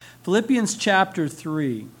Philippians chapter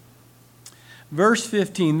 3, verse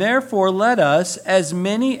 15. Therefore, let us, as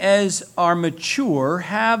many as are mature,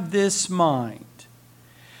 have this mind.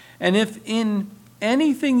 And if in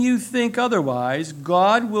anything you think otherwise,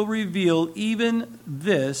 God will reveal even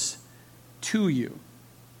this to you.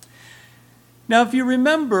 Now, if you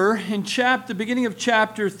remember in the beginning of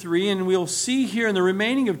chapter 3, and we'll see here in the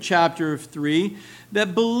remaining of chapter 3,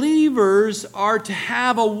 that believers are to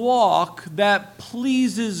have a walk that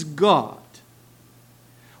pleases God.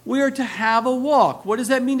 We are to have a walk. What does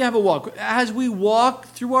that mean to have a walk? As we walk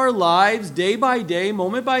through our lives, day by day,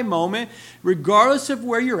 moment by moment, regardless of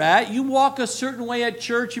where you're at, you walk a certain way at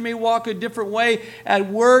church, you may walk a different way at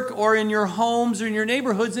work or in your homes or in your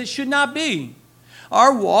neighborhoods. It should not be.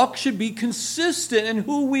 Our walk should be consistent in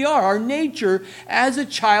who we are, our nature as a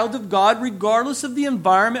child of God, regardless of the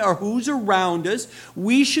environment or who's around us.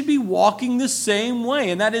 We should be walking the same way,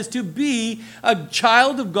 and that is to be a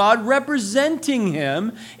child of God representing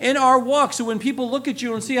Him in our walk. So when people look at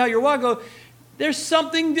you and see how you're walking, go, there's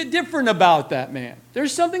something different about that man.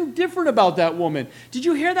 There's something different about that woman. Did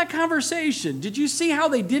you hear that conversation? Did you see how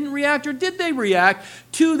they didn't react, or did they react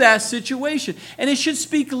to that situation? And it should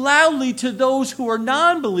speak loudly to those who are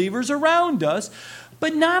non-believers around us.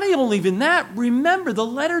 But not only even that, remember the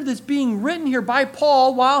letter that's being written here by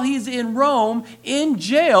Paul while he's in Rome, in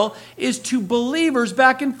jail, is to believers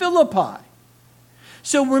back in Philippi.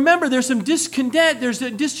 So remember, there's some discontent, there's a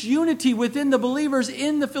disunity within the believers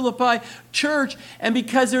in the Philippi church. And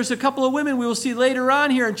because there's a couple of women we will see later on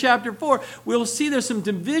here in chapter 4, we'll see there's some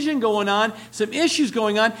division going on, some issues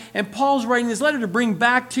going on. And Paul's writing this letter to bring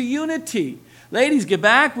back to unity. Ladies, get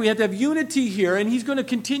back. We have to have unity here. And he's going to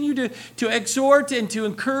continue to exhort and to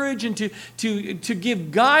encourage and to give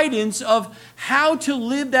guidance of how to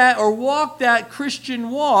live that or walk that Christian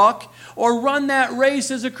walk or run that race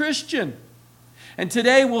as a Christian. And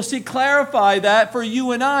today we'll see clarify that for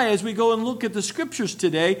you and I as we go and look at the scriptures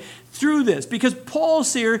today through this. Because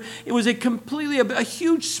Paul's here, it was a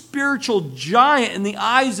huge spiritual giant in the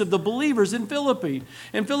eyes of the believers in Philippi.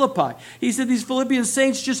 He said these Philippian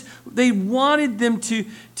saints they wanted them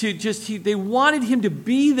they wanted him to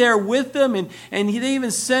be there with them. And they even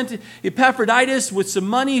sent Epaphroditus with some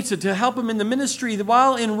money to help him in the ministry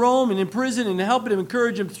while in Rome and in prison and helping him,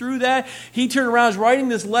 encourage him through that. He turned around, was writing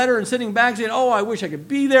this letter and sitting back saying, oh, I wish I could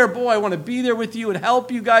be there. Boy, I want to be there with you and help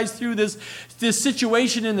you guys through this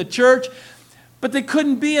situation in the church. But they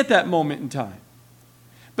couldn't be at that moment in time.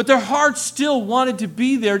 But their hearts still wanted to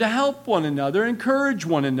be there to help one another, encourage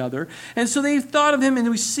one another. And so they thought of him, and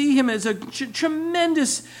we see him as a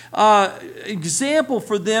tremendous example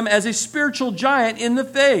for them as a spiritual giant in the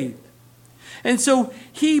faith. And so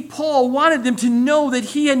Paul wanted them to know that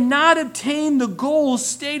he had not obtained the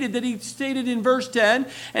goals that he stated in verse 10.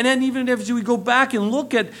 And then even as we go back and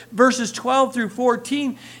look at verses 12 through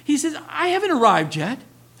 14, he says, I haven't arrived yet.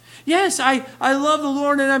 Yes, I love the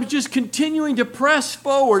Lord, and I'm just continuing to press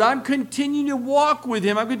forward. I'm continuing to walk with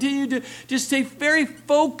Him. I'm continuing to just stay very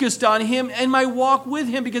focused on Him and my walk with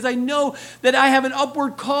Him, because I know that I have an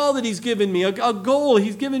upward call that He's given me, a goal.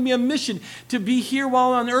 He's given me a mission to be here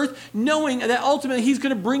while on earth, knowing that ultimately He's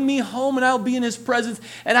going to bring me home and I'll be in His presence,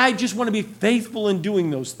 and I just want to be faithful in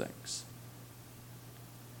doing those things.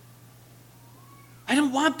 I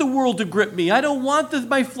don't want the world to grip me. I don't want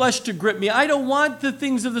my flesh to grip me. I don't want the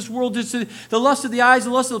things of this world, the lust of the eyes,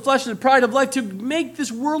 the lust of the flesh, and the pride of life to make this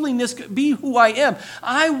worldliness be who I am.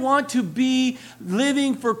 I want to be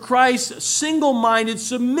living for Christ, single-minded,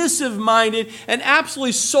 submissive-minded, and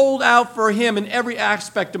absolutely sold out for Him in every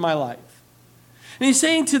aspect of my life. And he's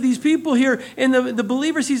saying to these people here, in the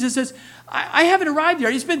believers, he says, I haven't arrived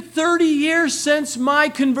yet. It's been 30 years since my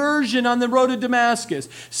conversion on the road to Damascus.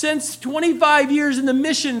 Since 25 years in the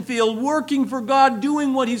mission field, working for God,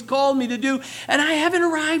 doing what He's called me to do. And I haven't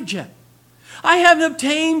arrived yet. I haven't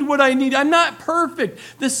obtained what I need. I'm not perfect.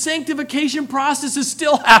 The sanctification process is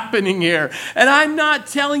still happening here. And I'm not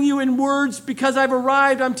telling you in words because I've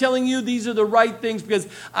arrived. I'm telling you these are the right things because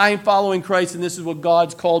I'm following Christ and this is what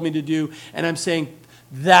God's called me to do. And I'm saying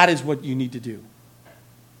that is what you need to do.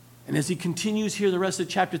 And as he continues here the rest of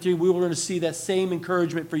chapter 3, we are going to see that same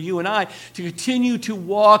encouragement for you and I to continue to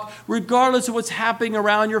walk regardless of what's happening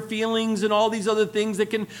around your feelings and all these other things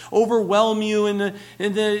that can overwhelm you and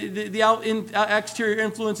the exterior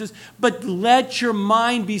influences. But let your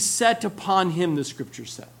mind be set upon Him, the Scripture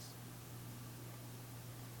says.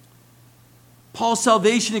 Paul's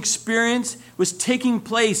salvation experience was taking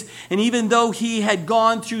place, and even though he had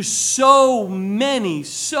gone through so many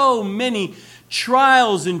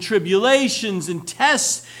trials and tribulations and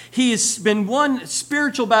tests. He has been one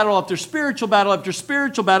spiritual battle after spiritual battle after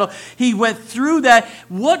spiritual battle. He went through that.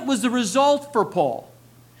 What was the result for Paul?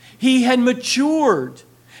 He had matured.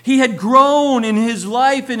 He had grown in his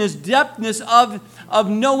life, in his depthness of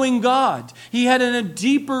knowing God. He had a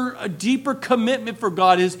deeper commitment for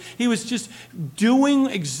God. He was just doing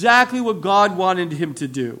exactly what God wanted him to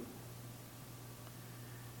do.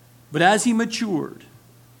 But as he matured,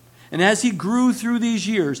 and as he grew through these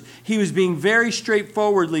years, he was being very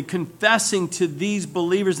straightforwardly confessing to these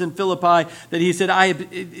believers in Philippi that he said, I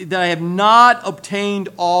have not obtained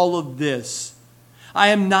all of this. I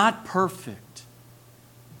am not perfect.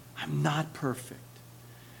 I'm not perfect.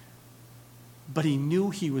 But he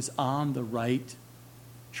knew he was on the right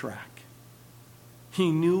track.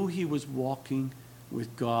 He knew he was walking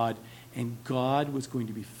with God, and God was going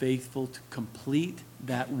to be faithful to complete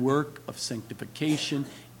that work of sanctification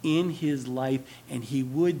in his life, and he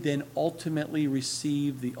would then ultimately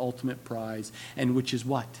receive the ultimate prize, and which is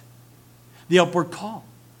what? The upward call.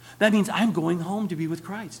 That means I'm going home to be with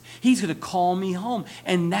Christ. He's going to call me home,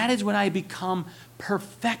 and that is when I become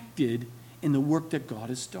perfected in the work that God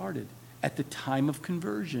has started at the time of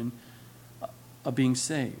conversion, of being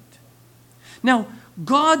saved. Now,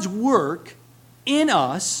 God's work in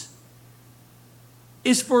us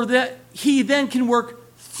is for that he then can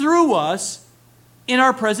work through us in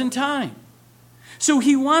our present time. So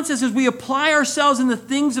he wants us, as we apply ourselves in the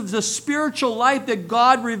things of the spiritual life that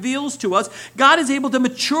God reveals to us, God is able to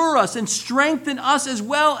mature us and strengthen us as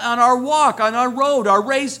well on our walk, on our road, our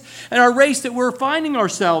race, and our race that we're finding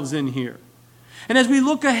ourselves in here. And as we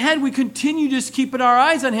look ahead, we continue just keeping our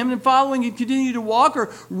eyes on him and following and continue to walk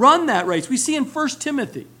or run that race. We see in 1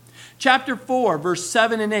 Timothy chapter 4, verse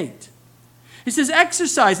 7 and 8. It says,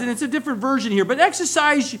 exercise, and it's a different version here, but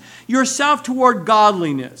exercise yourself toward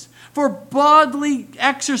godliness. For bodily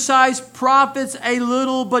exercise profits a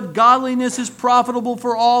little, but godliness is profitable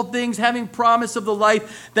for all things, having promise of the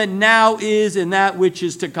life that now is and that which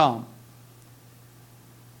is to come.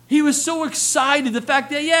 He was so excited, the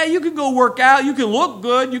fact that, yeah, you can go work out, you can look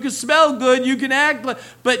good, you can smell good, you can act,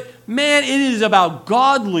 but man, it is about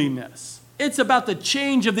godliness. It's about the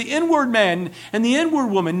change of the inward man and the inward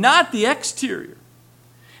woman, not the exterior.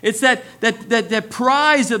 It's that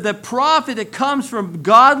prize of the profit that comes from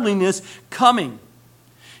godliness coming.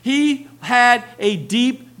 He had a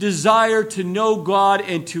deep desire to know God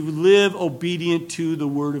and to live obedient to the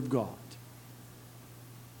Word of God.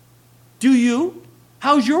 Do you?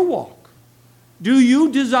 How's your walk? Do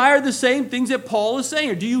you desire the same things that Paul is saying?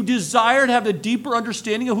 Or do you desire to have a deeper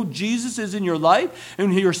understanding of who Jesus is in your life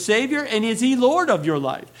and your Savior? And is He Lord of your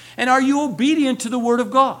life? And are you obedient to the Word of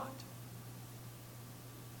God?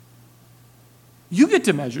 You get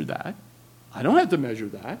to measure that. I don't have to measure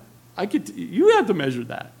that. You have to measure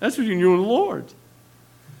that. That's between you and the Lord.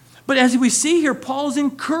 But as we see here, Paul's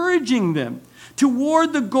encouraging them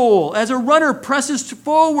toward the goal. As a runner presses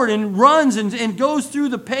forward and runs and goes through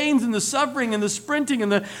the pains and the suffering and the sprinting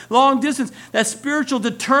and the long distance, that spiritual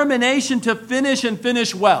determination to finish and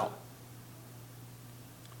finish well.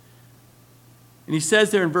 And he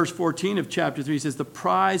says there in verse 14 of chapter 3, he says, the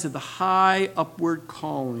prize of the high upward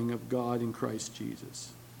calling of God in Christ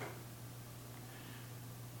Jesus.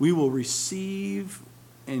 We will receive,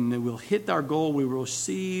 and we'll hit our goal, we will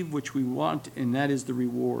receive which we want, and that is the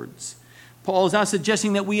rewards. Paul is not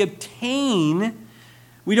suggesting that we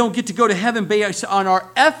don't get to go to heaven based on our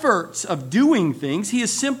efforts of doing things. He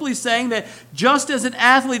is simply saying that just as an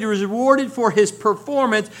athlete is rewarded for his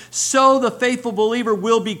performance, so the faithful believer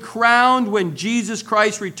will be crowned when Jesus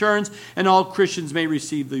Christ returns and all Christians may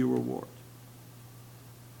receive the reward.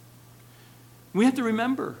 We have to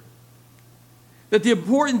remember that the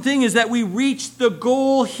important thing is that we reach the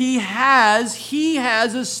goal He has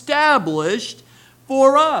established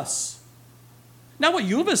for us. Not what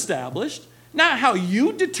you've established, not how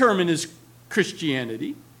you determine is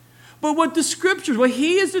Christianity, but what the Scriptures, what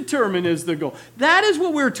He has determined is the goal. That is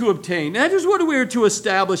what we're to obtain. That is what we're to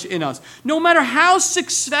establish in us. No matter how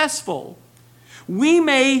successful we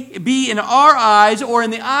may be in our eyes or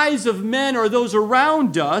in the eyes of men or those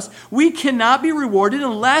around us, we cannot be rewarded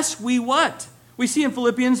unless we what? We see in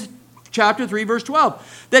Philippians chapter 3, verse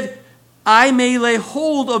 12, that I may lay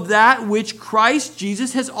hold of that which Christ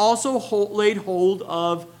Jesus has also laid hold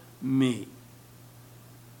of me.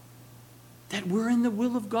 That we're in the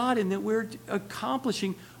will of God and that we're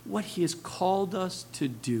accomplishing what He has called us to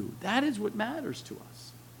do. That is what matters to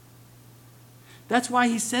us. That's why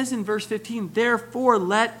he says in verse 15, therefore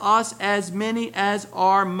let us, as many as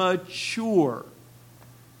are mature.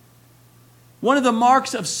 One of the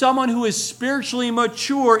marks of someone who is spiritually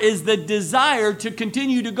mature is the desire to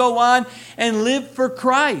continue to go on and live for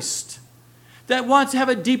Christ. That wants to have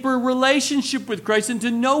a deeper relationship with Christ and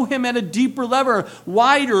to know Him at a deeper level,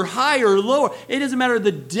 wider, higher, lower. It doesn't matter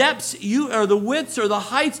the depths or the widths or the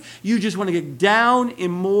heights. You just want to get down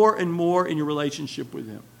in more and more in your relationship with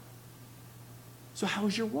Him. So how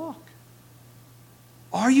is your walk?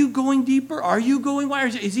 Are you going deeper? Are you going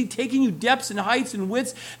wider? Is He taking you depths and heights and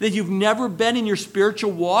widths that you've never been in your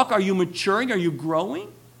spiritual walk? Are you maturing? Are you growing?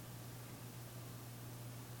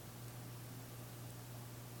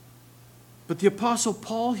 But the Apostle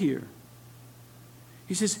Paul here,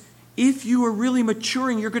 he says, if you are really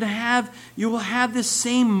maturing, you will have this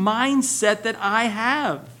same mindset that I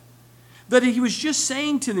have. That he was just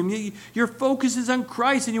saying to them, your focus is on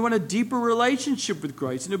Christ and you want a deeper relationship with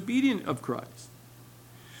Christ and obedient of Christ.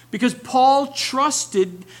 Because Paul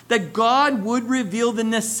trusted that God would reveal the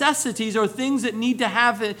necessities or things that need to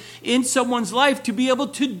happen in someone's life to be able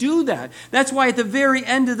to do that. That's why at the very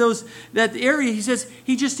end of that area, he says,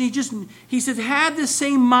 he says, have the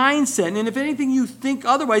same mindset. And if anything you think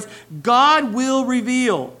otherwise, God will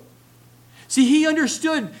reveal. See, he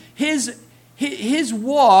understood his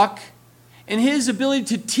walk and his ability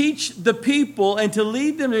to teach the people and to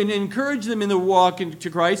lead them and encourage them in the walk to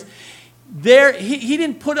Christ. He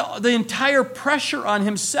didn't put the entire pressure on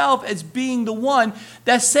himself as being the one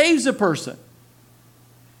that saves a person.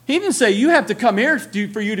 He didn't say, you have to come here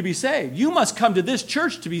for you to be saved. You must come to this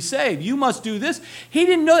church to be saved. You must do this. He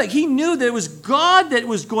didn't know that. He knew that it was God that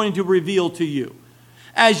was going to reveal to you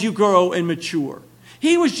as you grow and mature.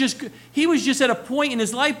 He was just at a point in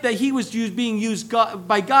his life that he was being used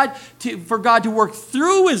by God for God to work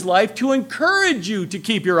through his life to encourage you to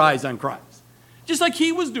keep your eyes on Christ, just like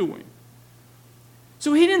he was doing.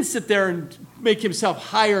 So he didn't sit there and make himself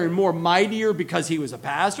higher and more mightier because he was a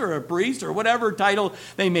pastor or a priest or whatever title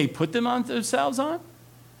they may put themselves on.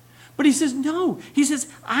 But he says, no. He says,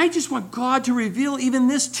 I just want God to reveal even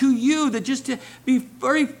this to you, that just to be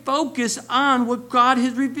very focused on what God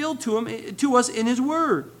has revealed to us in His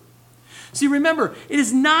Word. See, remember, it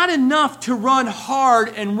is not enough to run hard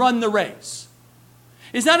and run the race.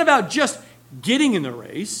 It's not about just getting in the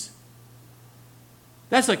race.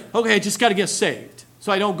 That's like, okay, I just got to get saved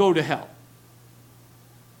so I don't go to hell.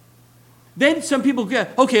 Then some people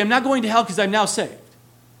get, okay, I'm not going to hell because I'm now saved.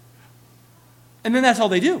 And then that's all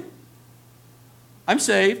they do. I'm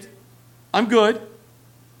saved. I'm good.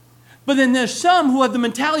 But then there's some who have the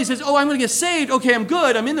mentality that says, oh, I'm going to get saved. Okay, I'm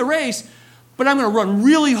good. I'm in the race. But I'm going to run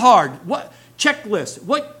really hard. What checklist?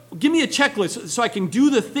 Give me a checklist so I can do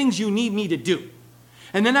the things you need me to do.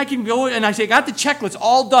 And then I can go and I say, I got the checklist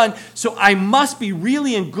all done, so I must be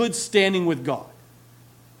really in good standing with God.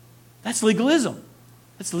 That's legalism.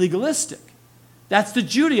 That's legalistic. That's the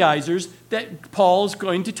Judaizers that Paul is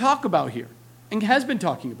going to talk about here and has been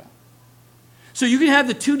talking about. So you can have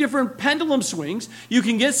the two different pendulum swings. You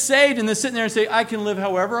can get saved and then sit there and say, I can live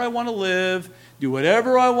however I want to live, do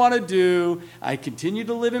whatever I want to do. I continue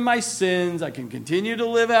to live in my sins. I can continue to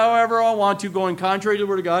live however I want to, going contrary to the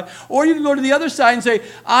Word of God. Or you can go to the other side and say,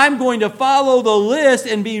 I'm going to follow the list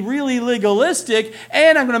and be really legalistic,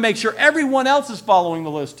 and I'm going to make sure everyone else is following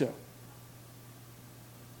the list too.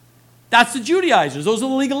 That's the Judaizers. Those are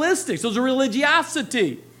the legalistics. Those are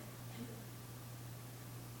religiosity.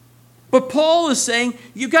 But Paul is saying,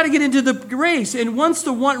 you've got to get into the race. And once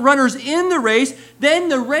the runner's in the race, then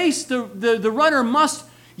the runner must,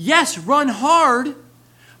 yes, run hard,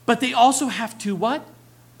 but they also have to what?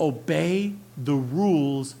 Obey the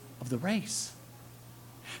rules of the race.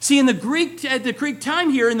 See, at the Greek time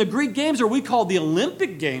here, in the Greek games, or we call the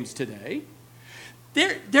Olympic Games today,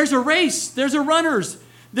 there's a race, there's a runners.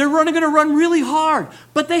 They're going to run really hard,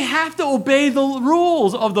 but they have to obey the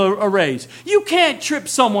rules of the race. You can't trip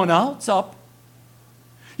someone else up.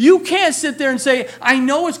 You can't sit there and say, I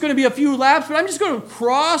know it's going to be a few laps, but I'm just going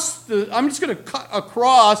to cut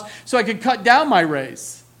across so I can cut down my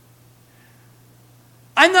race.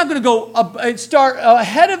 I'm not going to go and start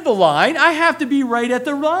ahead of the line. I have to be right at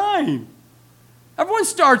the line. Everyone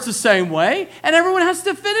starts the same way, and everyone has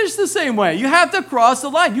to finish the same way. You have to cross the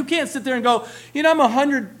line. You can't sit there and go, I'm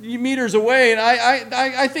 100 meters away, and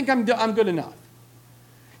I think I'm good enough.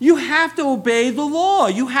 You have to obey the law.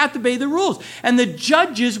 You have to obey the rules. And the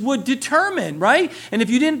judges would determine, right? And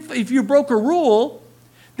if you broke a rule,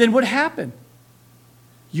 then what happened?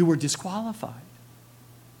 You were disqualified.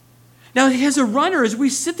 Now, as a runner, as we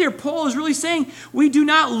sit there, Paul is really saying we do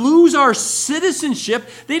not lose our citizenship.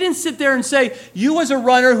 They didn't sit there and say, you as a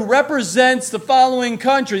runner who represents the following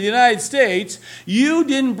country, the United States, you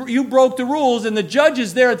broke the rules, and the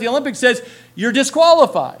judges there at the Olympics says, you're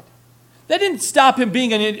disqualified. That didn't stop him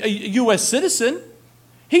being a U.S. citizen.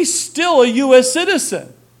 He's still a U.S.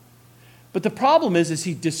 citizen. But the problem is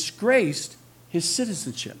he disgraced his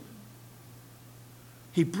citizenship.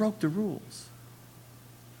 He broke the rules.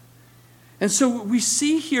 And so we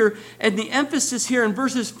see here, and the emphasis here in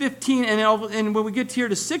verses 15 and when we get here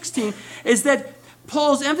to 16, is that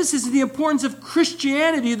Paul's emphasis is the importance of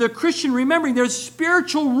Christianity, the Christian remembering there's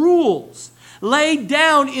spiritual rules laid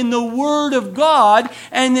down in the Word of God,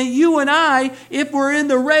 and that you and I, if we're in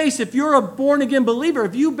the race, if you're a born-again believer,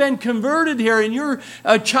 if you've been converted here and you're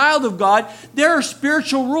a child of God, there are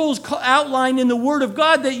spiritual rules outlined in the Word of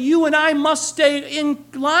God that you and I must stay in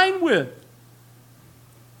line with.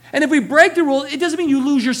 And if we break the rule, it doesn't mean you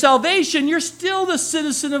lose your salvation. You're still the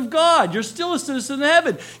citizen of God. You're still a citizen of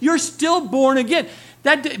heaven. You're still born again.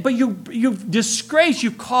 But you've disgraced,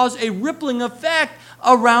 you've caused a rippling effect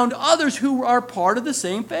around others who are part of the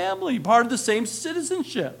same family, part of the same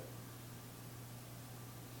citizenship.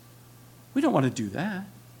 We don't want to do that.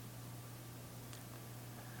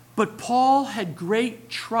 But Paul had great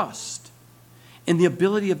trust in the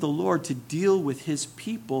ability of the Lord to deal with his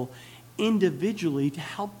people individually, to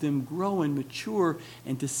help them grow and mature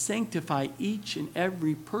and to sanctify each and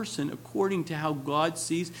every person according to how God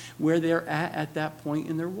sees where they're at that point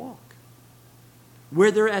in their walk,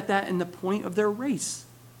 where they're at that in the point of their race.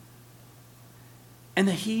 And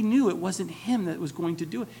that he knew it wasn't him that was going to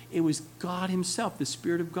do it. It was God himself. The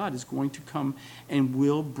Spirit of God is going to come and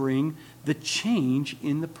will bring the change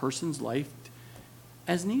in the person's life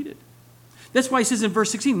as needed. That's why he says in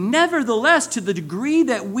verse 16, nevertheless, to the degree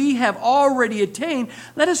that we have already attained,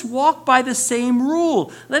 let us walk by the same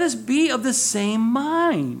rule. Let us be of the same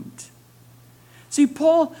mind. See,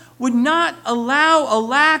 Paul would not allow a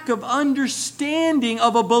lack of understanding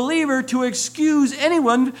of a believer to excuse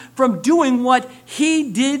anyone from doing what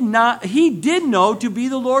he did know to be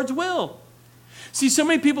the Lord's will. See, so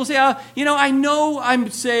many people say, I know I'm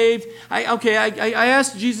saved. I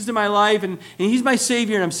asked Jesus in my life, and he's my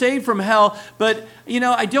Savior, and I'm saved from hell. But,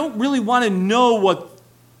 I don't really want to know what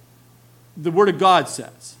the Word of God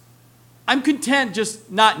says. I'm content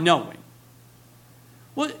just not knowing.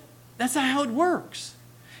 Well, that's not how it works.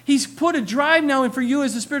 He's put a drive now in for you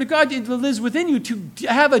as the Spirit of God that lives within you to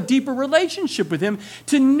have a deeper relationship with Him,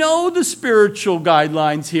 to know the spiritual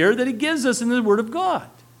guidelines here that He gives us in the Word of God.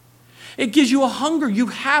 It gives you a hunger. You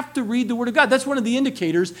have to read the Word of God. That's one of the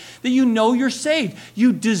indicators that you know you're saved.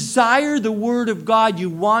 You desire the Word of God. You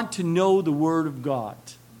want to know the Word of God.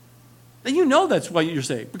 And you know that's why you're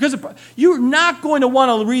saved. Because you're not going to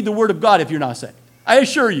want to read the Word of God if you're not saved. I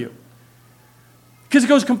assure you. Because it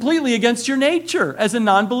goes completely against your nature as a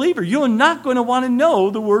non-believer. You're not going to want to know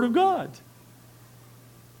the Word of God.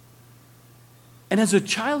 And as a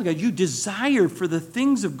child of God, you desire for the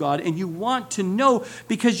things of God, and you want to know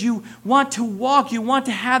because you want to walk. You want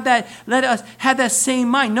to have that, let us have that same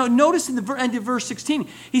mind. Notice in the end of verse 16,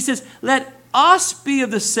 he says, let us be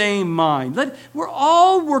of the same mind. We're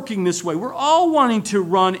all working this way. We're all wanting to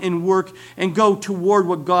run and work and go toward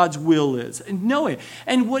what God's will is and know it.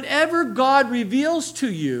 And whatever God reveals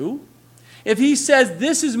to you, if he says,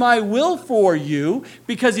 this is my will for you,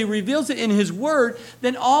 because he reveals it in his word,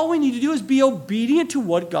 then all we need to do is be obedient to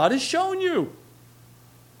what God has shown you.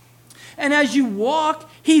 And as you walk,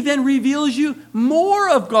 he then reveals you more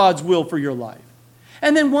of God's will for your life.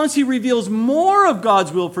 And then once he reveals more of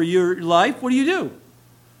God's will for your life, what do?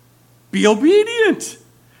 Be obedient.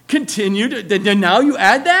 Continue to, then now you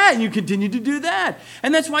add that and you continue to do that.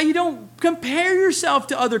 And that's why you don't compare yourself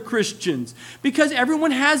to other Christians, because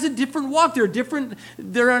everyone has a different walk.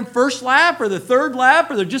 They're on first lap or the third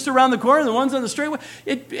lap, or they're just around the corner, the ones on the straightway.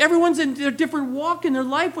 Everyone's in a different walk in their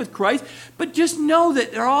life with Christ. But just know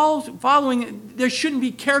that they're all following. There shouldn't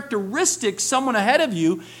be characteristics. Someone ahead of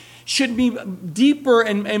you should be deeper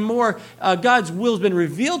and more. God's will has been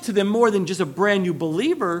revealed to them more than just a brand new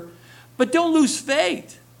believer. But don't lose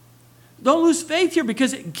faith. Don't lose faith here,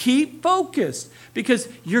 because keep focused, because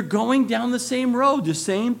you're going down the same road, the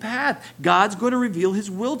same path. God's going to reveal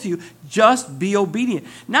his will to you. Just be obedient.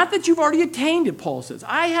 Not that you've already attained it, Paul says.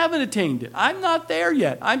 I haven't attained it. I'm not there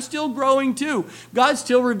yet. I'm still growing too. God's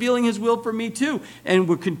still revealing his will for me too. And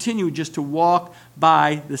we'll continue just to walk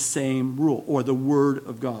by the same rule, or the word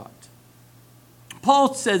of God.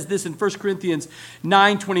 Paul says this in 1 Corinthians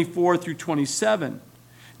 9:24 through 27.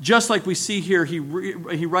 Just like we see here, he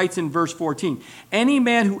writes in verse 14, any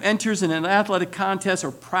man who enters in an athletic contest or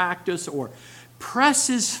practice or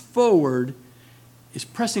presses forward is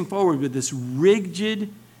pressing forward with this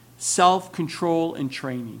rigid self-control and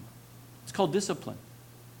training. It's called discipline.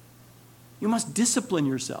 You must discipline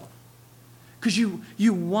yourself. Because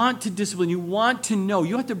you want to discipline. You want to know.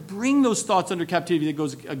 You have to bring those thoughts under captivity that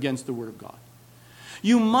goes against the Word of God.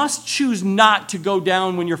 You must choose not to go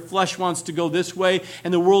down when your flesh wants to go this way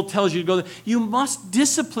and the world tells you to go there. You must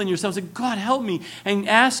discipline yourself. Say, God, help me. And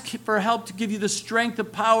ask for help to give you the strength, the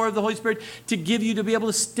power of the Holy Spirit to give you to be able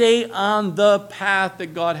to stay on the path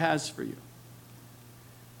that God has for you.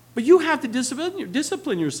 But you have to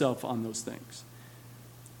discipline yourself on those things.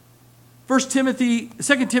 2 Timothy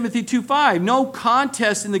 2:5, no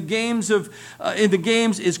contest in the games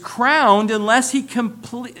is crowned unless he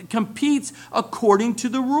competes according to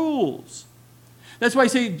the rules. That's why I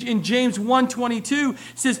say in James 1:22, it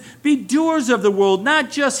says, be doers of the word,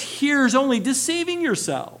 not just hearers only, deceiving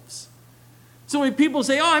yourselves. So when people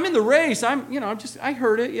say, I'm in the race, I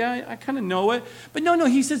heard it, yeah, I kind of know it. But no,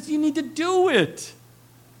 he says you need to do it.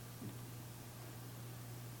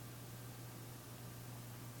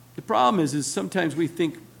 The problem is sometimes we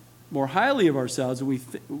think more highly of ourselves, and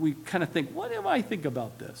we kind of think, what do I think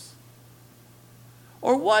about this?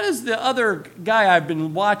 Or what is the other guy I've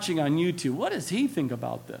been watching on YouTube, what does he think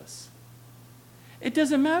about this? It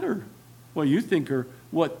doesn't matter what you think or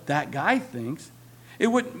what that guy thinks.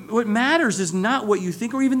 What matters is not what you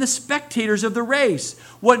think or even the spectators of the race.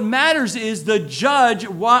 What matters is the judge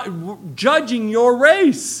judging your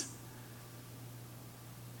race.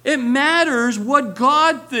 It matters what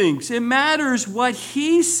God thinks. It matters what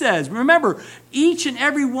He says. Remember, each and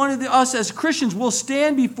every one of us as Christians will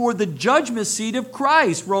stand before the judgment seat of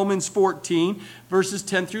Christ, Romans 14, verses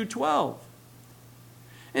 10 through 12.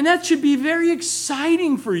 And that should be very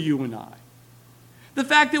exciting for you and I. The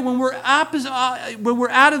fact that when we're out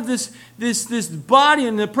of this body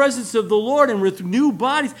in the presence of the Lord and with new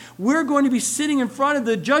bodies, we're going to be sitting in front of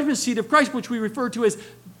the judgment seat of Christ, which we refer to as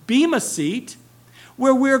Bema seat,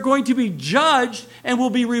 where we're going to be judged and will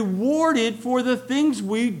be rewarded for the things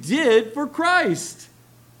we did for Christ.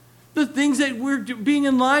 The things that we're being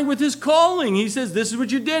in line with His calling. He says, this is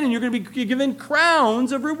what you did, and you're going to be given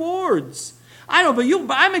crowns of rewards. I don't know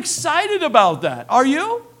but I'm excited about that. Are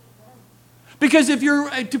you? Because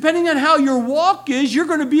depending on how your walk is, you're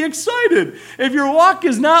going to be excited. If your walk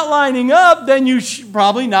is not lining up, then you're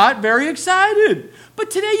probably not very excited. But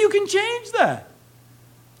today you can change that.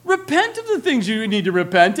 Repent of the things you need to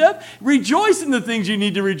repent of. Rejoice in the things you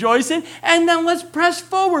need to rejoice in. And then let's press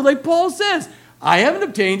forward. Like Paul says, I haven't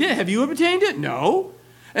obtained it. Have you obtained it? No.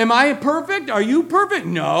 Am I perfect? Are you perfect?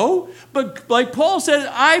 No. But like Paul said,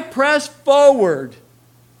 I press forward.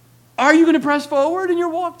 Are you going to press forward in your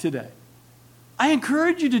walk today? I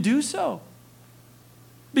encourage you to do so.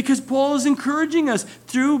 Because Paul is encouraging us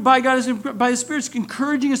by the Spirit,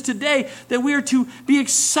 encouraging us today that we are to be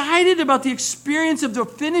excited about the experience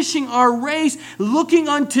of finishing our race, looking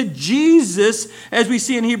unto Jesus, as we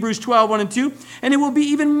see in Hebrews 12, 1 and 2. And it will be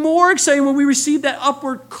even more exciting when we receive that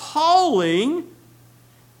upward calling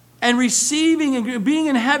and receiving and being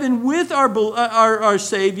in heaven with our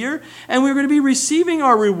Savior, and we're going to be receiving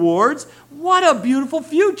our rewards. What a beautiful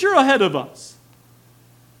future ahead of us.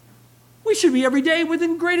 We should be every day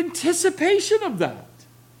within great anticipation of that.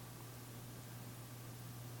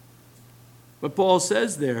 But Paul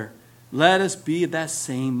says there, let us be of that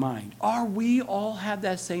same mind. Are we all have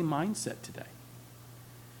that same mindset today?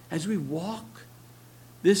 As we walk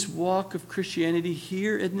this walk of Christianity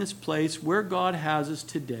here in this place where God has us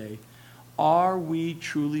today, are we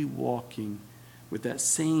truly walking with that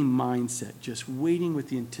same mindset, just waiting with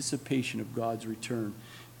the anticipation of God's return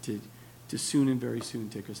to soon and very soon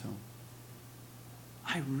take us home?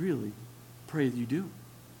 I really pray that you do.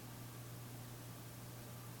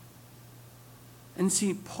 And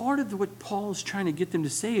see, part of what Paul is trying to get them to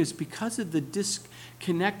say is because of the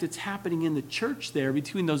disconnect that's happening in the church there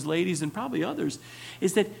between those ladies and probably others,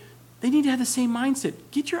 is that they need to have the same mindset.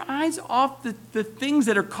 Get your eyes off the things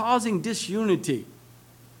that are causing disunity.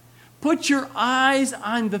 Put your eyes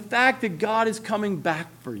on the fact that God is coming back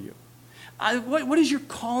for you. What is your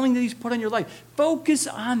calling that He's put on your life? Focus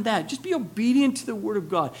on that. Just be obedient to the Word of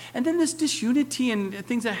God. And then this disunity and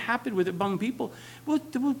things that happen with it among people will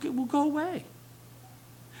go away.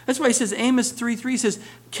 That's why he says, Amos 3:3 says,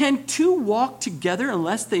 can two walk together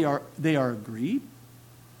unless they are agreed?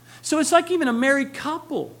 So it's like even a married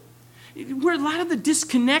couple. Where a lot of the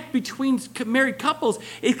disconnect between married couples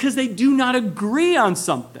is because they do not agree on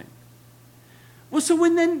something. Well, so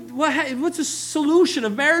what's a solution, a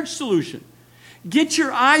marriage solution? Get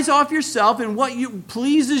your eyes off yourself and what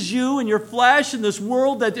pleases you and your flesh and this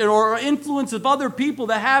world or influence of other people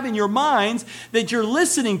that have in your minds that you're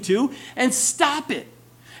listening to, and stop it.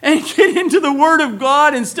 and get into the Word of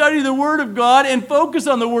God and study the Word of God and focus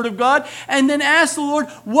on the Word of God and then ask the Lord,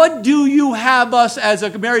 what do you have us as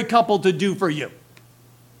a married couple to do for you?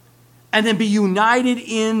 And then be united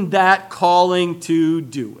in that calling to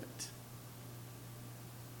do it.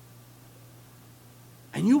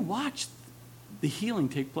 And you watch the healing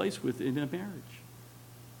take place within a marriage.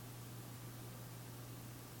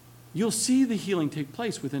 You'll see the healing take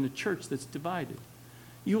place within a church that's divided.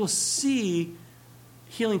 You will see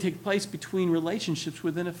healing take place between relationships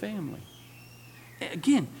within a family.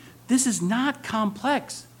 Again, this is not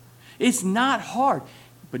complex. It's not hard,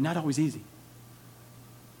 but not always easy.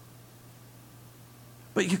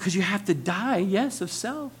 But because you have to die, yes, of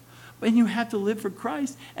self. And you have to live for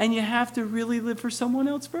Christ. And you have to really live for someone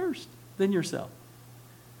else first than yourself.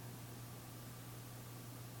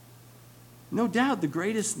 No doubt the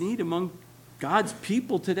greatest need among God's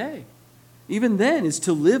people today, even then, is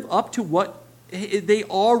to live up to what they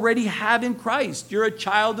already have in Christ. You're a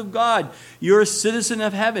child of God. You're a citizen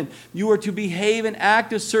of heaven. You are to behave and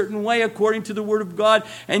act a certain way according to the Word of God.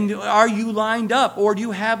 And are you lined up? Or do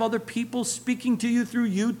you have other people speaking to you through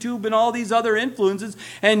YouTube and all these other influences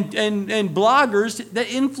and bloggers that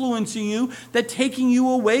influencing you, that taking you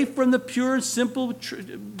away from the pure, simple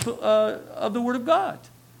of the Word of God?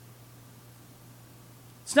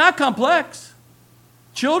 It's not complex.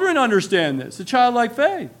 Children understand this. A childlike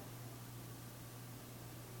faith.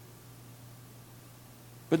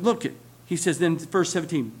 But look, he says then, verse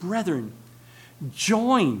 17, brethren,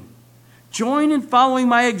 join in following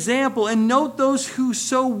my example, and note those who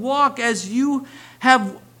so walk as you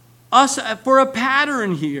have us for a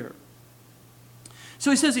pattern here. So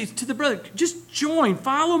he says to the brother, just join,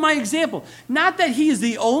 follow my example. Not that he is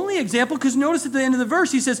the only example, because notice at the end of the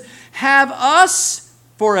verse, he says, have us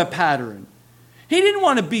for a pattern. He didn't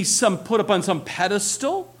want to be put up on some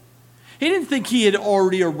pedestal. He didn't think he had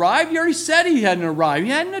already arrived. He already said he hadn't arrived.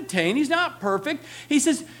 He hadn't attained. He's not perfect. He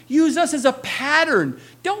says, use us as a pattern.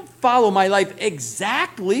 Don't follow my life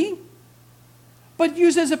exactly, but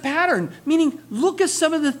use as a pattern. Meaning, look at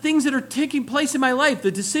some of the things that are taking place in my life,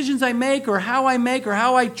 the decisions I make or how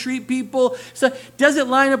I treat people. So does it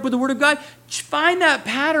line up with the Word of God? Find that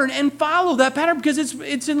pattern and follow that pattern because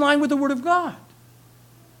it's in line with the Word of God.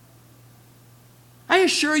 I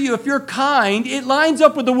assure you, if you're kind, it lines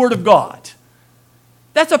up with the Word of God.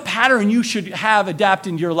 That's a pattern you should have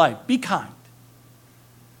adapted into your life. Be kind.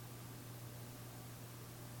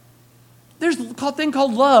 There's a thing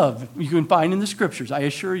called love you can find in the Scriptures, I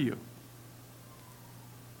assure you.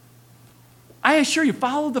 I assure you,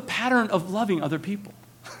 follow the pattern of loving other people.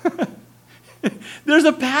 There's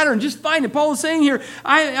a pattern. Just find it. Paul is saying here,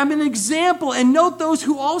 I'm an example, and note those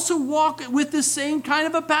who also walk with the same kind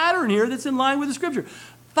of a pattern here that's in line with the Scripture.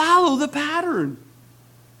 Follow the pattern.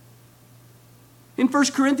 In 1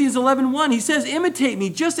 Corinthians 11:1, he says, imitate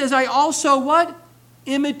me, just as I also what?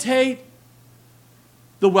 Imitate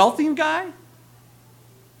the wealthy guy?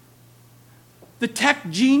 The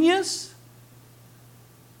tech genius?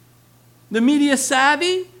 The media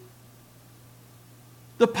savvy?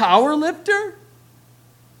 The power lifter?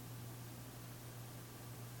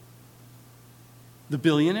 The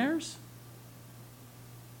billionaires?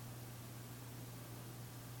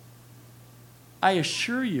 I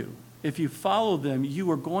assure you, if you follow them,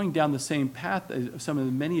 you are going down the same path as some of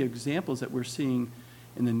the many examples that we're seeing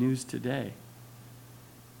in the news today,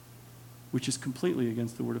 which is completely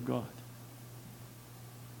against the Word of God.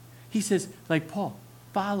 He says, like Paul,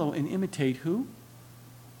 follow and imitate who?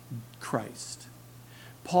 Christ.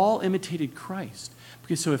 Paul imitated Christ.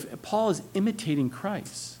 Because so if Paul is imitating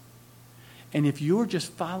Christ, and if you're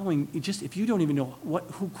just following, if you don't even know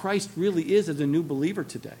who Christ really is as a new believer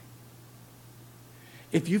today,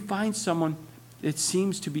 if you find someone that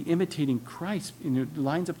seems to be imitating Christ and it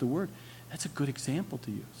lines up the Word, that's a good example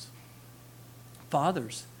to use.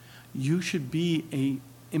 Fathers, you should be an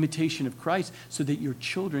imitation of Christ so that your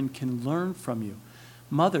children can learn from you.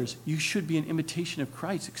 Mothers, you should be an imitation of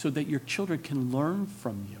Christ so that your children can learn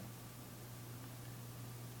from you.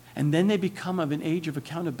 And then they become of an age of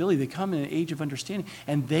accountability. They come in an age of understanding.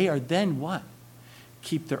 And they are then what?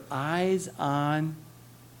 Keep their eyes on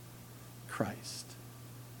Christ.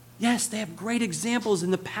 Yes, they have great examples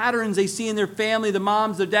in the patterns they see in their family, the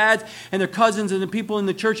moms, their dads, and their cousins, and the people in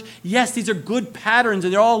the church. Yes, these are good patterns,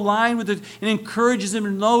 and they're all aligned with it, and encourages them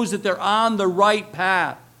and knows that they're on the right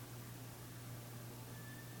path.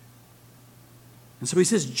 And so he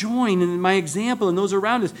says, join in my example and those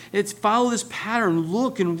around us. It's follow this pattern,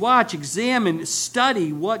 look and watch, examine,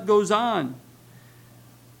 study what goes on.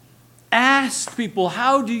 Ask people,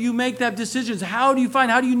 how do you make that decision? How do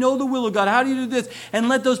you know the will of God? How do you do this? And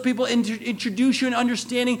let those people introduce you in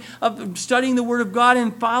understanding of studying the Word of God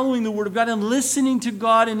and following the Word of God and listening to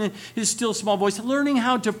God in His still small voice, learning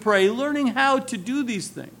how to pray, learning how to do these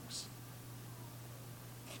things.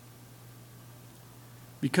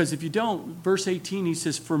 Because if you don't, verse 18, he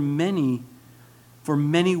says, for many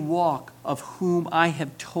walk, of whom I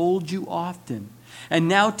have told you often, and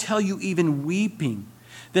now tell you even weeping,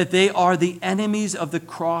 that they are the enemies of the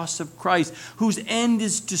cross of Christ, whose end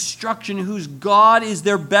is destruction, whose God is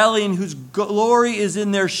their belly, and whose glory is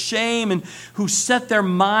in their shame, and who set their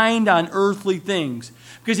mind on earthly things.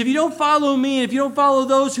 Because if you don't follow me, and if you don't follow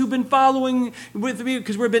those who've been following with me,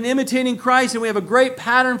 because we've been imitating Christ, and we have a great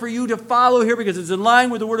pattern for you to follow here because it's in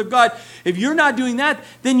line with the Word of God, if you're not doing that,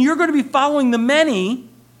 then you're going to be following the many,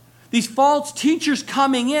 these false teachers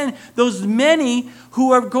coming in, those many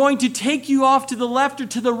who are going to take you off to the left or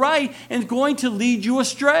to the right and going to lead you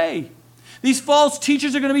astray. These false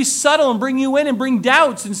teachers are going to be subtle and bring you in and bring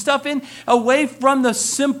doubts and stuff in away from the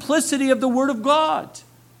simplicity of the Word of God.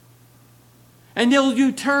 And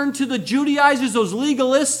you turn to the Judaizers, those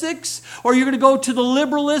legalistics, or you're going to go to the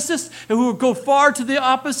liberalists who will go far to the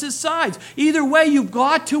opposite sides. Either way, you've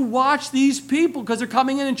got to watch these people because they're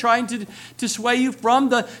coming in and trying to sway you from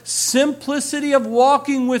the simplicity of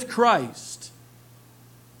walking with Christ.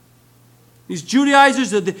 These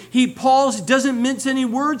Judaizers, Paul doesn't mince any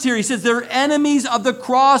words here. He says they're enemies of the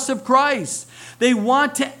cross of Christ. They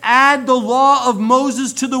want to add the law of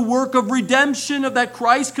Moses to the work of redemption of that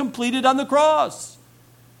Christ completed on the cross.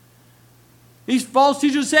 These false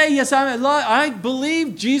teachers say, yes, I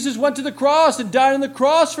believe Jesus went to the cross and died on the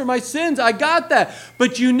cross for my sins. I got that.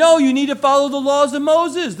 But you need to follow the laws of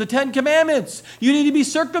Moses, the 10 Commandments. You need to be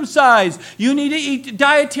circumcised. You need to eat.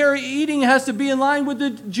 Dietary eating has to be in line with the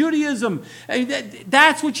Judaism.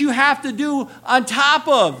 That's what you have to do on top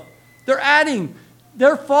of. They're adding.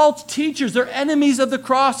 They're false teachers. They're enemies of the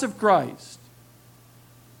cross of Christ.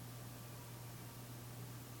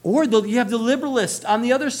 Or you have the liberalist on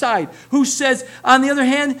the other side who says, on the other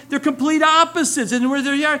hand, they're complete opposites. And where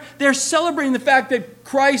they're celebrating the fact that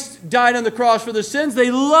Christ died on the cross for their sins. They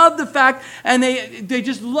love the fact, and they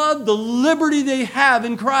just love the liberty they have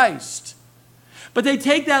in Christ. But they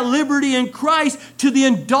take that liberty in Christ to the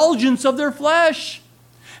indulgence of their flesh.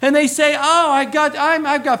 And they say, I've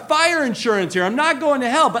got fire insurance here. I'm not going to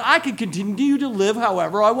hell, but I can continue to live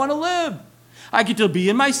however I want to live. I get to be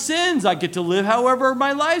in my sins. I get to live however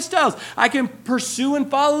my lifestyles. I can pursue and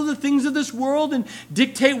follow the things of this world and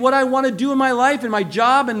dictate what I want to do in my life and my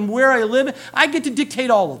job and where I live. I get to dictate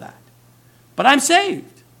all of that. But I'm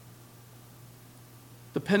saved.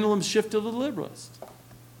 The pendulum shift to the liberalist.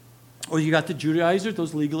 Or you got the Judaizers,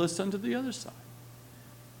 those legalists onto the other side.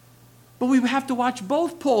 But we have to watch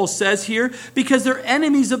both, Paul says here, because they're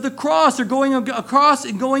enemies of the cross. They're going across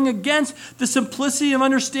and going against the simplicity of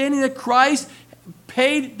understanding that Christ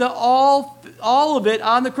paid all of it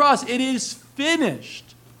on the cross. It is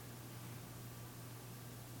finished.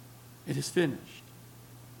 It is finished.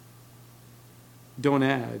 Don't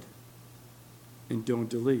add and don't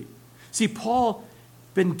delete. See, Paul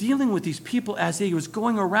been dealing with these people as he was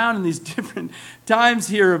going around in these different times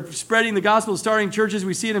here of spreading the gospel, starting churches.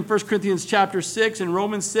 We see it in 1 Corinthians chapter 6 and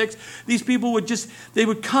Romans 6. These people would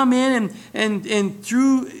come in and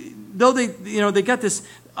through, though they got this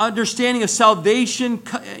understanding of salvation,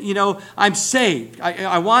 I'm saved.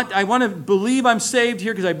 I want to believe I'm saved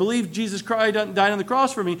here because I believe Jesus Christ died on the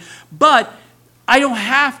cross for me. But I don't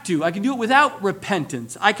have to. I can do it without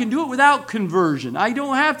repentance. I can do it without conversion. I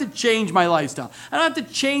don't have to change my lifestyle. I don't have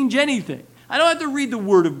to change anything. I don't have to read the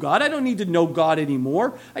Word of God. I don't need to know God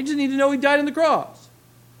anymore. I just need to know He died on the cross.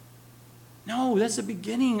 No, that's the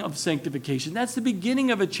beginning of sanctification. That's the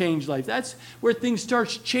beginning of a changed life. That's where things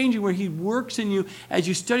start changing, where He works in you as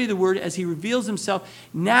you study the Word, as He reveals Himself.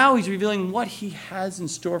 Now He's revealing what He has in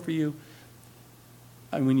store for you,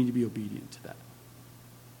 and we need to be obedient to that.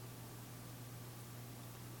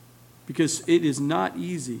 Because it is not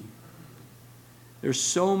easy. There's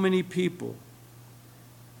so many people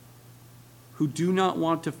who do not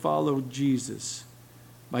want to follow Jesus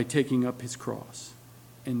by taking up His cross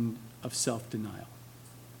and of self-denial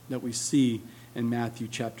that we see in Matthew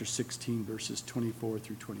chapter 16, verses 24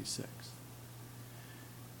 through 26.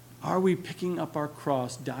 Are we picking up our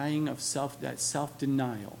cross, dying of that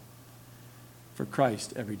self-denial for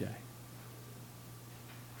Christ every day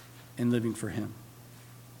and living for Him?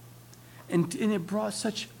 And it brought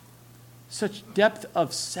such depth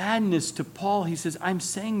of sadness to Paul. He says, I'm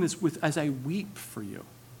saying this as I weep for you.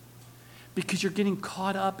 Because you're getting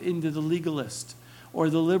caught up into the legalist or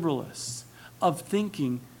the liberalists of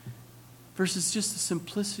thinking versus just the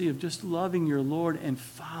simplicity of just loving your Lord and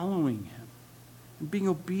following him and being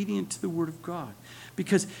obedient to the Word of God.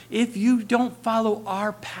 Because if you don't follow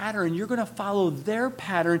our pattern, you're going to follow their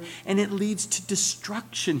pattern, and it leads to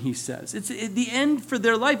destruction, he says. The end for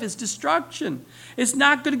their life is destruction. It's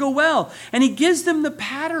not going to go well. And he gives them the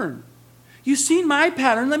pattern. You've seen my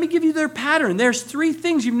pattern. Let me give you their pattern. There's 3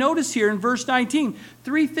 things you've noticed here in verse 19.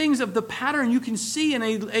 3 things of the pattern you can see in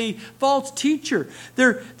a false teacher.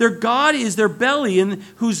 Their God is their belly, and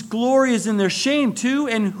whose glory is in their shame too,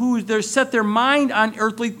 and who they set their mind on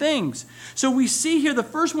earthly things. So we see here the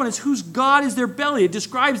first one is whose God is their belly. It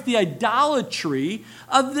describes the idolatry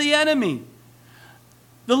of the enemy.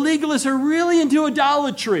 The legalists are really into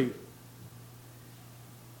idolatry.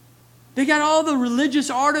 They got all the religious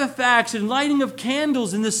artifacts and lighting of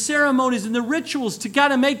candles and the ceremonies and the rituals to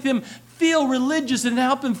kind of make them feel religious and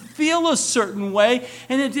help them feel a certain way.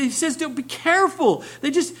 And he says, don't be careful.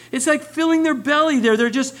 It's like filling their belly there.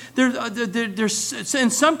 They're in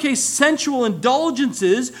some case sensual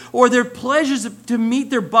indulgences, or their pleasures to meet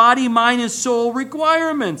their body, mind, and soul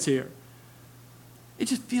requirements here. It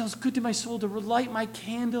just feels good to my soul to light my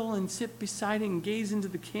candle and sit beside it and gaze into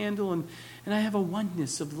the candle, and I have a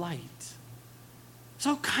oneness of light. There's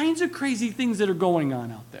all kinds of crazy things that are going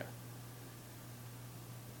on out there.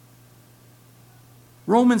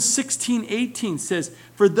 Romans 16:18 says,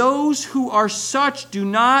 "For those who are such do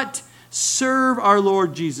not serve our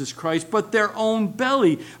Lord Jesus Christ, but their own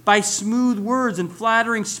belly, by smooth words and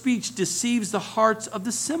flattering speech deceives the hearts of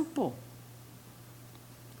the simple."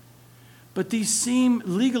 But these same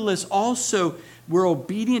legalists also were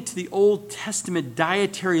obedient to the Old Testament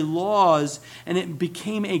dietary laws, and it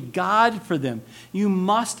became a god for them. You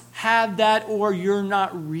must have that, or you're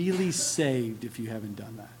not really saved if you haven't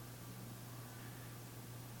done that.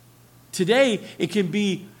 Today, it can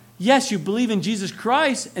be, yes, you believe in Jesus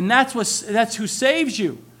Christ, and that's who saves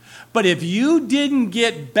you. But if you didn't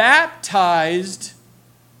get baptized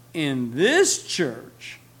in this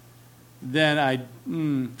church, then I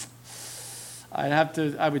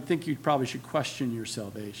would think you probably should question your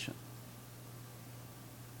salvation.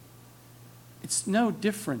 It's no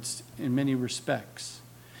difference in many respects.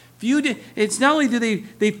 It's not only do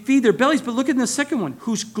they feed their bellies, but look at the second one,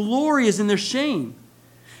 whose glory is in their shame.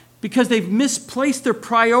 Because they've misplaced their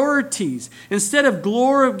priorities. Instead of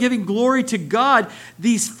giving glory to God,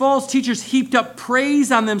 these false teachers heaped up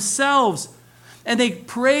praise on themselves. And they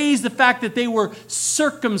praised the fact that they were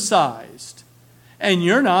circumcised. And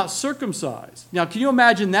you're not circumcised. Now, can you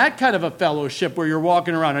imagine that kind of a fellowship where you're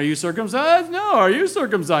walking around? Are you circumcised? No. Are you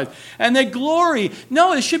circumcised? And they glory.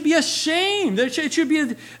 No, it should be a shame. It should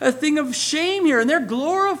be a thing of shame here. And they're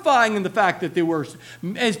glorifying in the fact that they were,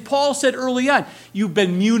 as Paul said early on, you've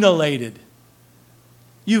been mutilated.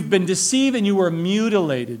 You've been deceived and you were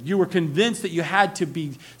mutilated. You were convinced that you had to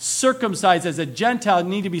be circumcised as a Gentile,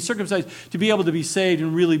 need to be circumcised to be able to be saved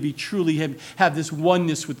and really be truly have this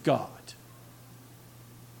oneness with God.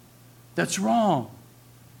 That's wrong.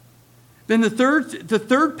 Then the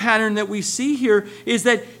third pattern that we see here is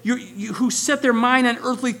that who set their mind on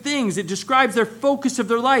earthly things. It describes their focus of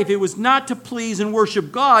their life. It was not to please and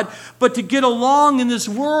worship God, but to get along in this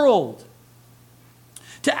world.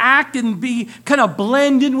 To act and be kind of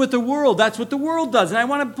blend in with the world. That's what the world does. And I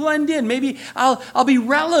want to blend in. Maybe I'll be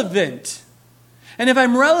relevant. And if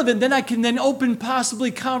I'm relevant, then I can then open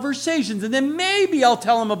possibly conversations. And then maybe I'll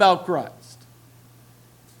tell them about Christ.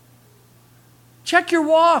 Check your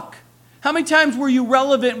walk. How many times were you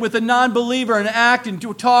relevant with a non-believer and acted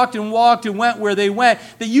and talked and walked and went where they went,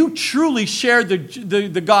 that you truly shared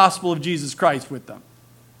the gospel of Jesus Christ with them?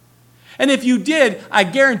 And if you did, I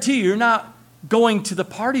guarantee you're not going to the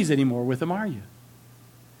parties anymore with them, are you?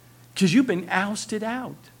 Because you've been ousted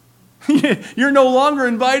out. You're no longer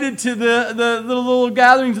invited to the little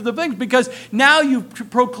gatherings of the things, because now you've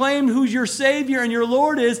proclaimed who your Savior and your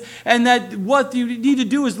Lord is, and that what you need to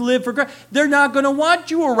do is live for Christ. They're not going to want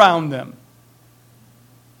you around them.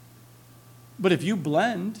 But if you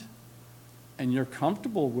blend and you're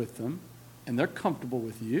comfortable with them and they're comfortable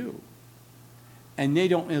with you, and they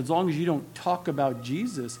don't, as long as you don't talk about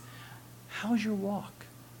Jesus, how's your walk?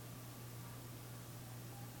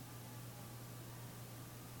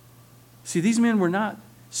 See, these men were not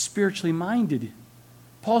spiritually minded.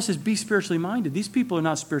 Paul says, be spiritually minded. These people are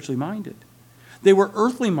not spiritually minded. They were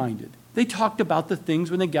earthly minded. They talked about the things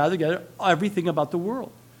when they gathered together, everything about the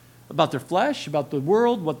world. About their flesh, about the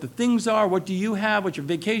world, what the things are, what do you have, what your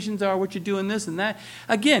vacations are, what you're doing, this and that.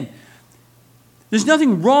 Again, there's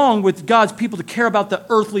nothing wrong with God's people to care about the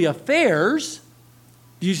earthly affairs.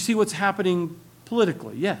 Do you see what's happening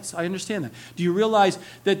Politically, yes, I understand that. Do you realize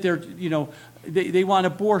that they want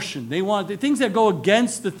abortion? They want the things that go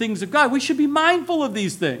against the things of God. We should be mindful of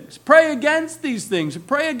these things. Pray against these things.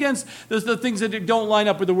 Pray against the things that don't line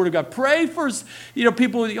up with the Word of God. Pray for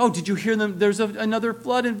people. Oh, did you hear them? There's another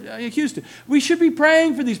flood in Houston. We should be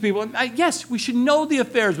praying for these people. Yes, we should know the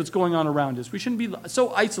affairs, what's going on around us. We shouldn't be so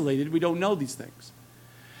isolated we don't know these things.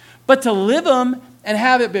 But to live them and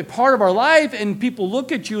have it be part of our life, and people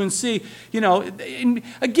look at you and see, and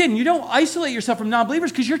again, you don't isolate yourself from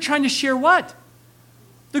non-believers because you're trying to share what?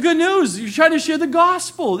 The good news. You're trying to share the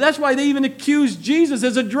gospel. That's why they even accused Jesus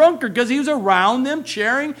as a drunkard, because he was around them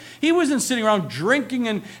sharing. He wasn't sitting around drinking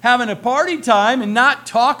and having a party time and not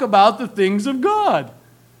talk about the things of God.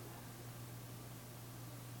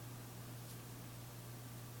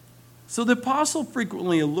 So the apostle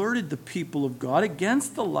frequently alerted the people of God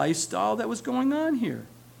against the lifestyle that was going on here.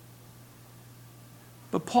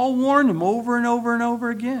 But Paul warned them over and over and over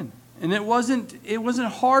again. And it wasn't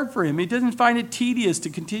hard for him. He didn't find it tedious to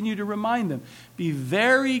continue to remind them. Be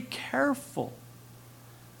very careful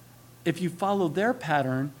if you follow their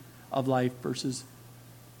pattern of life versus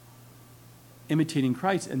imitating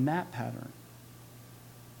Christ in that pattern.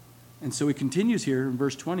 And so he continues here in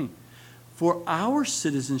verse 20. For our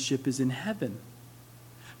citizenship is in heaven,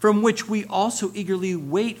 from which we also eagerly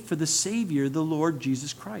wait for the Savior, the Lord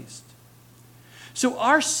Jesus Christ. So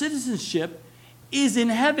our citizenship is in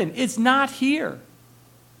heaven. It's not here.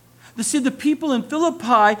 The people in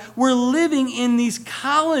Philippi were living in these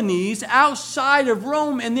colonies outside of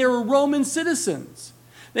Rome, and they were Roman citizens.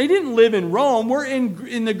 They didn't live in Rome. We're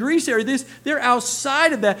in the Greece area. They're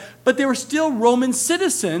outside of that, but they were still Roman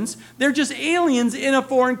citizens. They're just aliens in a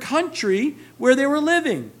foreign country where they were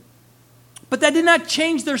living. But that did not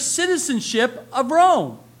change their citizenship of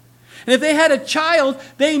Rome. And if they had a child,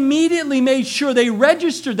 they immediately made sure they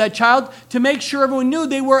registered that child to make sure everyone knew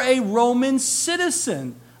they were a Roman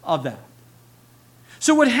citizen of that.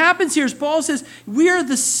 So what happens here is Paul says, we are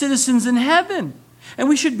the citizens in heaven. And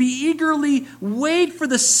we should be eagerly wait for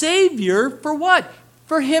the Savior for what?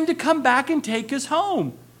 For him to come back and take us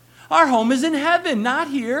home. Our home is in heaven, not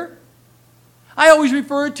here. I always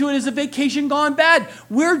refer to it as a vacation gone bad.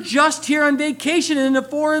 We're just here on vacation in a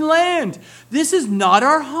foreign land. This is not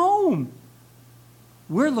our home.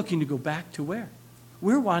 We're looking to go back to where?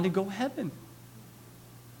 We're wanting to go heaven.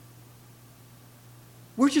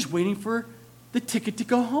 We're just waiting for the ticket to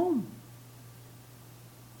go home.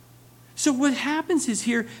 So what happens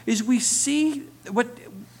is we see what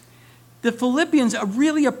the Philippians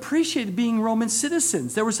really appreciated being Roman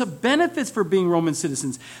citizens. There were some benefits for being Roman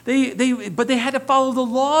citizens. But they had to follow the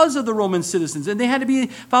laws of the Roman citizens, and they had to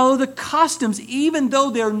follow the customs. Even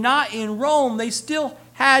though they're not in Rome, they still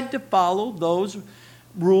had to follow those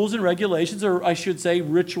rules and regulations, or I should say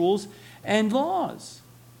rituals and laws.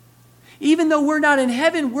 Even though we're not in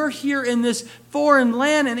heaven, we're here in this foreign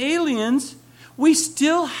land and aliens, we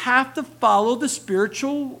still have to follow the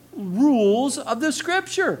spiritual rules of the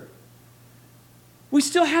Scripture. We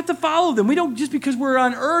still have to follow them. We don't, just because we're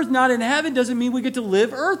on earth, not in heaven, doesn't mean we get to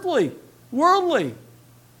live earthly, worldly.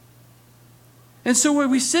 And so when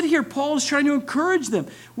we sit here, Paul is trying to encourage them.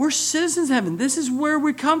 We're citizens of heaven. This is where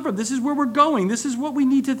we come from. This is where we're going. This is what we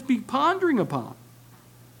need to be pondering upon.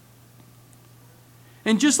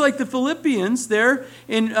 And just like the Philippians there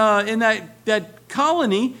in that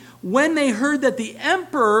colony, when they heard that the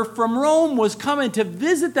emperor from Rome was coming to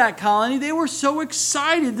visit that colony, they were so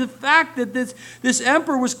excited. The fact that this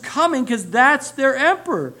emperor was coming, because that's their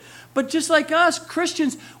emperor. But just like us,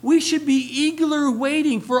 Christians, we should be eagerly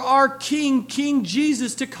waiting for our King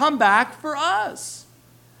Jesus, to come back for us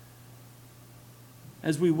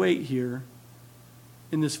as we wait here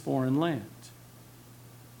in this foreign land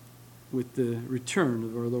with the return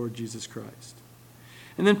of our Lord Jesus Christ.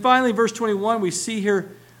 And then finally, verse 21, we see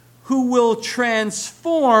here, who will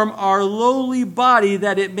transform our lowly body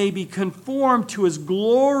that it may be conformed to his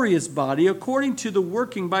glorious body, according to the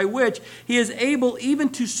working by which he is able even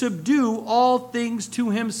to subdue all things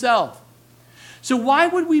to himself. So why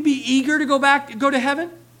would we be eager to go to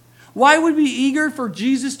heaven? Why would we be eager for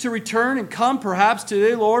Jesus to return and come perhaps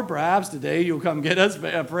today, Lord? Perhaps today you'll come get us.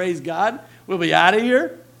 Praise God. We'll be out of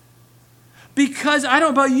here. Because I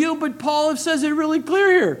don't know about you, but Paul says it really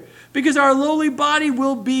clear here. Because our lowly body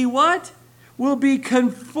will be what? Will be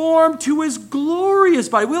conformed to his glorious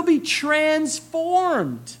body. We'll be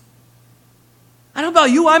transformed. I don't know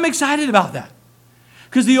about you, I'm excited about that.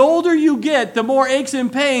 Because the older you get, the more aches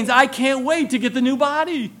and pains. I can't wait to get the new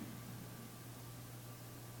body.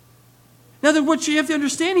 Now, what you have to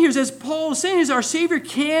understand here is, as Paul is saying, is our Savior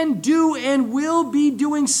can do and will be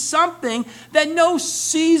doing something that no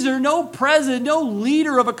Caesar, no president, no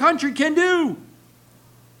leader of a country can do.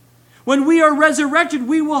 When we are resurrected,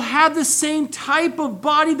 we will have the same type of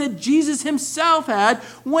body that Jesus himself had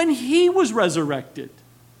when he was resurrected.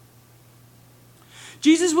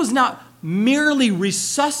 Jesus was not merely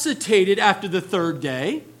resuscitated after the third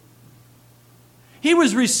day. He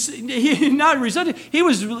was not resuscitated. He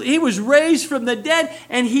was raised from the dead,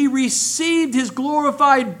 and he received his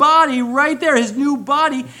glorified body right there, his new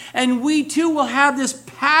body. And we too will have this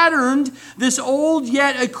patterned, this old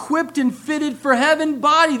yet equipped and fitted for heaven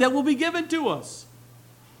body that will be given to us.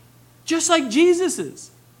 Just like Jesus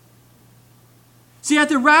is. See, at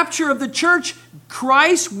the rapture of the church,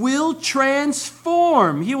 Christ will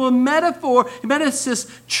transform. He will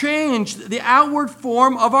change the outward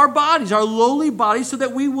form of our bodies, our lowly bodies, so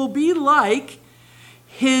that we will be like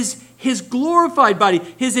his glorified body,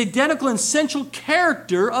 his identical and essential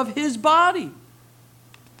character of his body.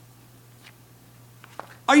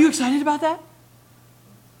 Are you excited about that?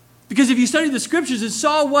 Because if you study the scriptures and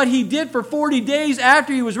saw what he did for 40 days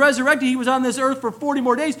after he was resurrected, he was on this earth for 40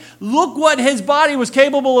 more days. Look what his body was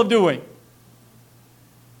capable of doing.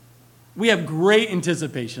 We have great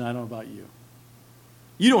anticipation. I don't know about you.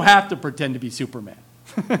 You don't have to pretend to be Superman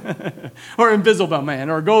or Invisible Man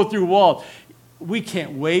or go through walls. We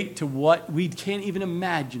can't wait to we can't even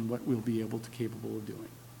imagine what we'll be capable of doing.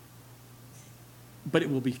 But it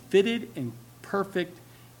will be fitted and perfect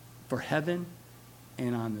for heaven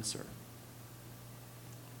and on this earth.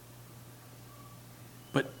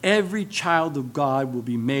 But every child of God will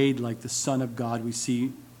be made like the Son of God. We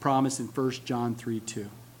see promised in 1 John 3:2.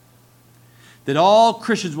 That all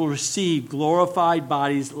Christians will receive glorified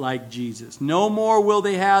bodies like Jesus. No more will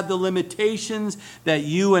they have the limitations that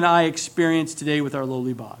you and I experience today with our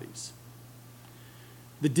lowly bodies.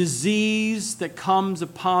 The disease that comes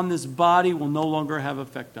upon this body will no longer have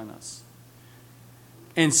effect on us.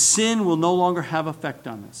 And sin will no longer have effect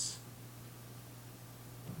on us.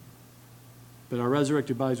 But our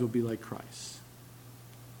resurrected bodies will be like Christ.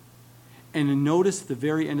 And notice at the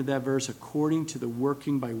very end of that verse, according to the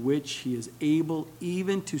working by which he is able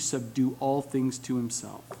even to subdue all things to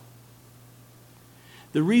himself.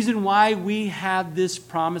 The reason why we have this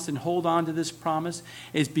promise and hold on to this promise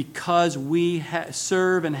is because we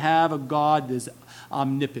serve and have a God that is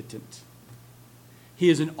omnipotent. He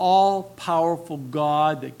is an all-powerful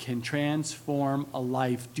God that can transform a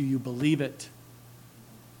life. Do you believe it?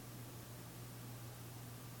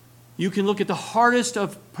 You can look at the hardest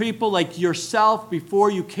of people like yourself before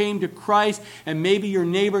you came to Christ and maybe your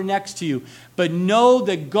neighbor next to you. But know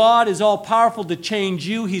that God is all-powerful to change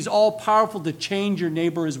you. He's all-powerful to change your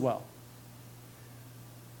neighbor as well.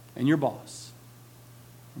 And your boss.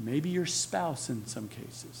 Or maybe your spouse in some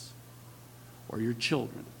cases. Or your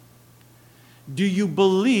children. Do you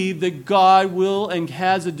believe that God will and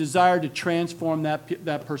has a desire to transform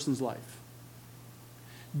that person's life?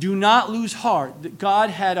 Do not lose heart. That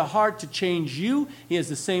God had a heart to change you. He has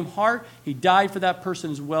the same heart. He died for that person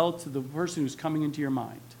as well, to the person who's coming into your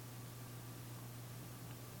mind.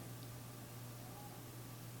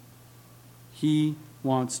 He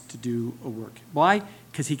wants to do a work. Why?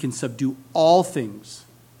 Because he can subdue all things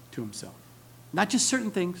to himself. Not just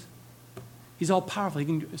certain things. He's all powerful. He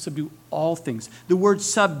can subdue all things. The word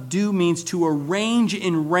subdue means to arrange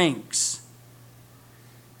in ranks.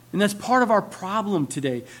 And that's part of our problem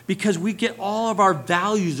today, because we get all of our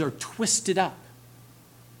values are twisted up.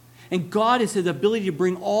 And God has the ability to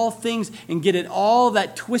bring all things and get at all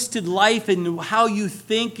that twisted life and how you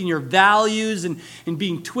think and your values and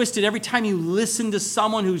being twisted. Every time you listen to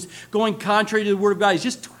someone who's going contrary to the Word of God, he's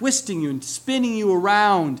just twisting you and spinning you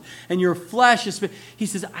around. And your flesh is He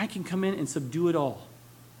says, I can come in and subdue it all.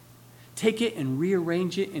 Take it and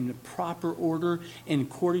rearrange it in the proper order and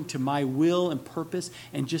according to my will and purpose,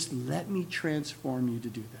 and just let me transform you to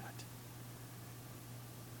do that.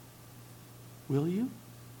 Will you?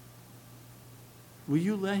 Will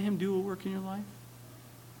you let him do a work in your life?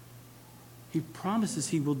 He promises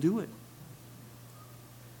he will do it.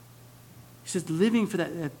 He says living for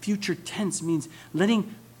that future tense means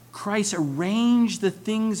letting Christ arrange the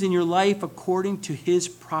things in your life according to his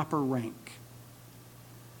proper rank.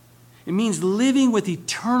 It means living with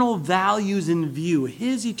eternal values in view,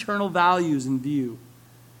 his eternal values in view.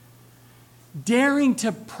 Daring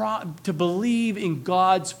to believe in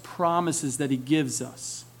God's promises that he gives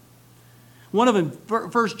us. One of them,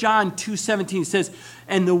 1 John 2:17 says,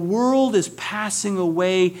 and the world is passing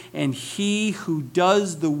away, and he who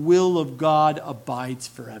does the will of God abides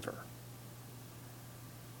forever.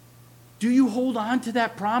 Do you hold on to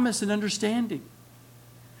that promise and understanding?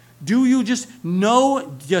 Do you just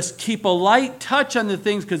keep a light touch on the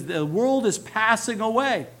things, because the world is passing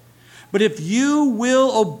away. But if you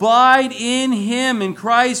will abide in Him, in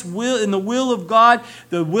Christ's will, in the will of God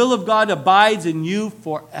abides in you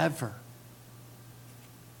forever.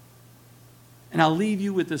 And I'll leave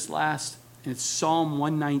you with this last, and it's Psalm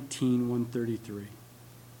 119, 133.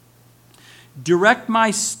 Direct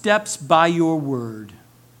my steps by your word,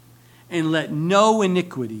 and let no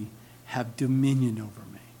iniquity have dominion over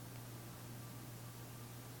me.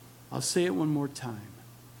 I'll say it one more time.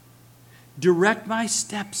 Direct my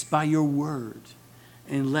steps by your word,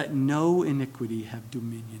 and let no iniquity have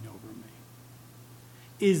dominion over me.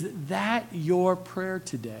 Is that your prayer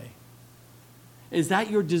today? Is that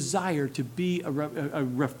your desire to be a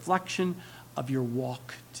reflection of your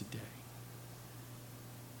walk today?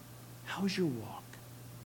 How's your walk?